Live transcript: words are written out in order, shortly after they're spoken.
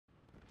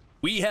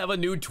We have a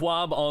new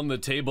TWAB on the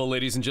table,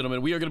 ladies and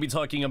gentlemen. We are going to be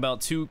talking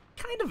about two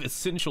kind of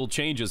essential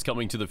changes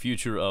coming to the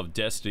future of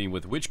Destiny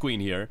with Witch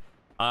Queen here,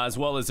 as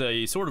well as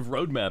a sort of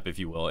roadmap, if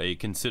you will, a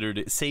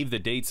considered save the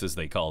dates as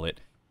they call it,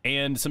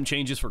 and some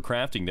changes for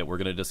crafting that we're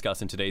going to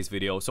discuss in today's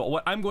video. So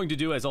what I'm going to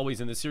do, as always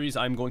in this series,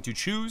 I'm going to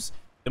choose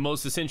the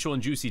most essential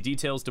and juicy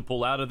details to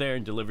pull out of there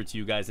and deliver to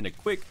you guys in a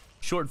quick,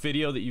 short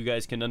video that you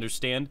guys can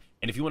understand.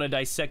 And if you want to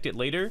dissect it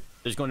later,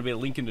 there's going to be a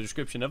link in the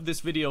description of this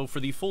video for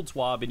the full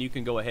TWAB, and you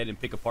can go ahead and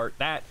pick apart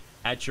that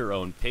at your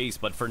own pace.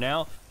 But for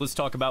now, let's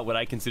talk about what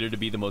I consider to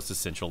be the most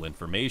essential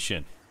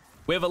information.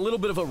 We have a little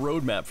bit of a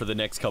roadmap for the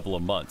next couple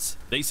of months.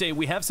 They say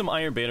we have some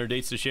Iron Banner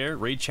dates to share,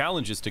 raid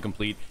challenges to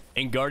complete,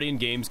 and Guardian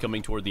games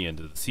coming toward the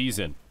end of the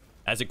season.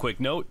 As a quick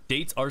note,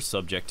 dates are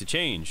subject to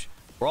change.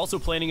 We're also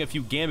planning a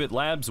few Gambit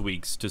Labs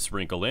weeks to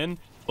sprinkle in,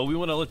 but we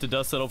want to let the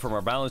dust settle from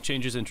our balance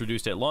changes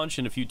introduced at launch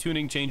and a few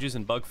tuning changes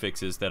and bug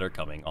fixes that are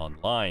coming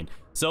online.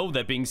 So,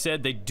 that being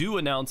said, they do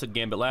announce that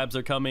Gambit Labs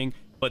are coming,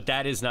 but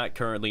that is not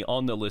currently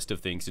on the list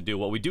of things to do.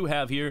 What we do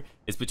have here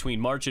is between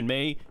March and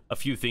May, a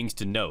few things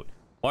to note.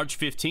 March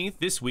 15th,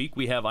 this week,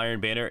 we have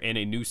Iron Banner and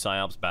a new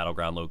PsyOps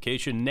Battleground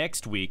location.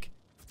 Next week,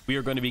 we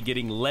are going to be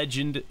getting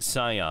Legend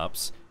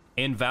PsyOps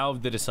and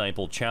Valve the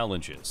Disciple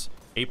challenges.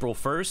 April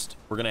 1st,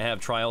 we're going to have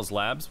Trials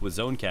Labs with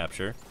Zone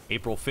Capture.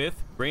 April 5th,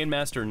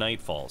 Grandmaster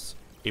Nightfalls.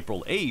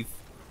 April 8th,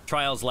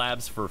 Trials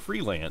Labs for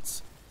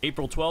Freelance.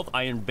 April 12th,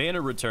 Iron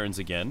Banner returns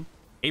again.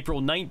 April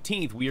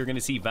 19th, we are going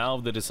to see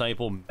Valve the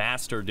Disciple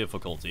Master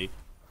difficulty.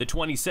 The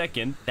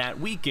 22nd, that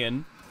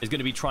weekend, is going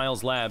to be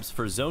Trials Labs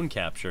for Zone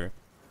Capture.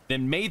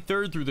 Then May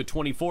 3rd through the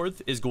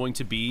 24th is going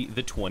to be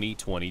the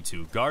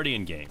 2022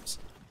 Guardian games.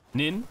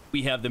 Then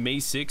we have the May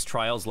 6th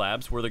Trials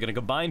Labs, where they're going to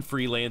combine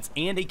Freelance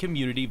and a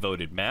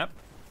community-voted map.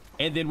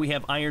 And then we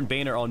have Iron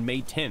Banner on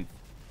May 10th.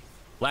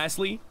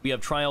 Lastly, we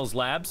have Trials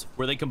Labs,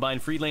 where they combine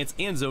Freelance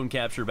and Zone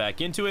Capture back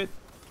into it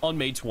on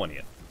May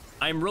 20th.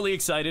 I'm really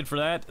excited for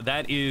that.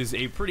 That is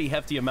a pretty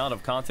hefty amount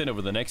of content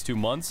over the next 2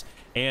 months.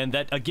 And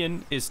that,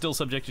 again, is still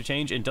subject to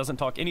change and doesn't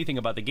talk anything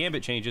about the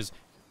Gambit changes,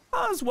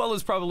 as well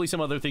as probably some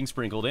other things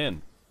sprinkled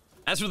in.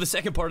 As for the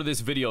second part of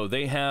this video,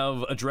 they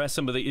have addressed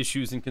some of the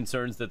issues and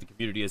concerns that the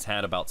community has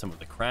had about some of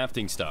the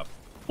crafting stuff.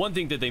 One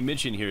thing that they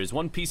mention here is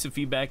one piece of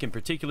feedback in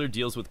particular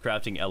deals with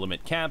crafting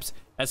element caps,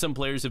 as some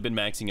players have been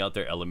maxing out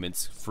their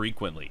elements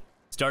frequently.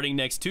 Starting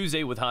next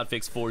Tuesday with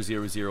hotfix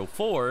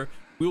 4004,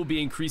 we will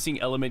be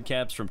increasing element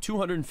caps from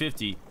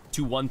 250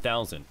 to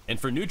 1,000, and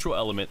for neutral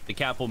element, the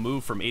cap will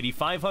move from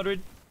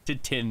 8,500 to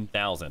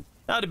 10,000.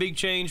 Not a big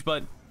change,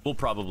 but will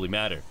probably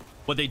matter.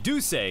 What they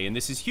do say, and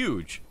this is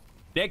huge,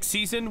 next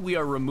season we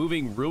are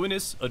removing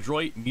ruinous,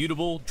 adroit,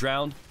 mutable,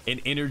 drowned,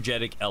 and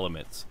energetic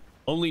elements.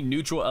 Only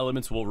neutral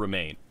elements will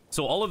remain.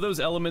 So all of those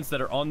elements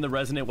that are on the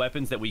resonant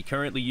weapons that we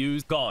currently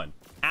use, gone.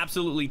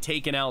 Absolutely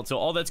taken out. So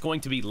all that's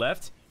going to be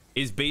left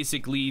is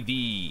basically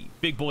the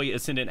big boy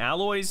Ascendant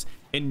alloys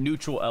and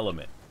neutral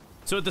element.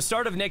 So at the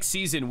start of next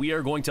season, we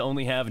are going to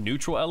only have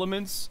neutral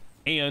elements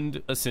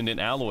and Ascendant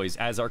alloys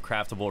as our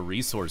craftable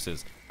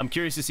resources. I'm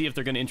curious to see if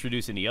they're going to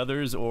introduce any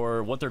others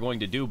or what they're going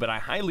to do, but I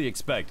highly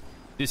expect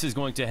this is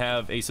going to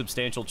have a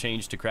substantial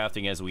change to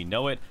crafting as we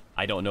know it.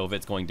 I don't know if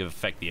it's going to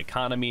affect the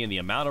economy and the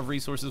amount of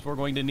resources we're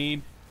going to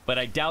need, but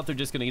I doubt they're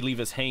just going to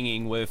leave us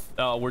hanging with,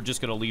 we're just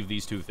going to leave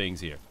these two things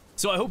here.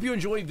 So I hope you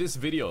enjoyed this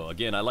video.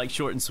 Again, I like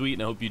short and sweet,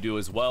 and I hope you do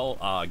as well.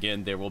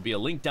 Again, there will be a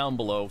link down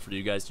below for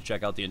you guys to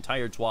check out the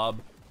entire TWAB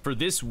for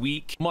this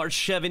week, March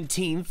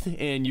 17th,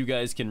 and you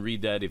guys can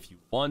read that if you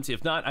want.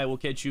 If not, I will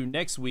catch you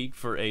next week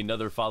for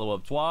another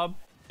follow-up TWAB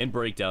and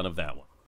breakdown of that one.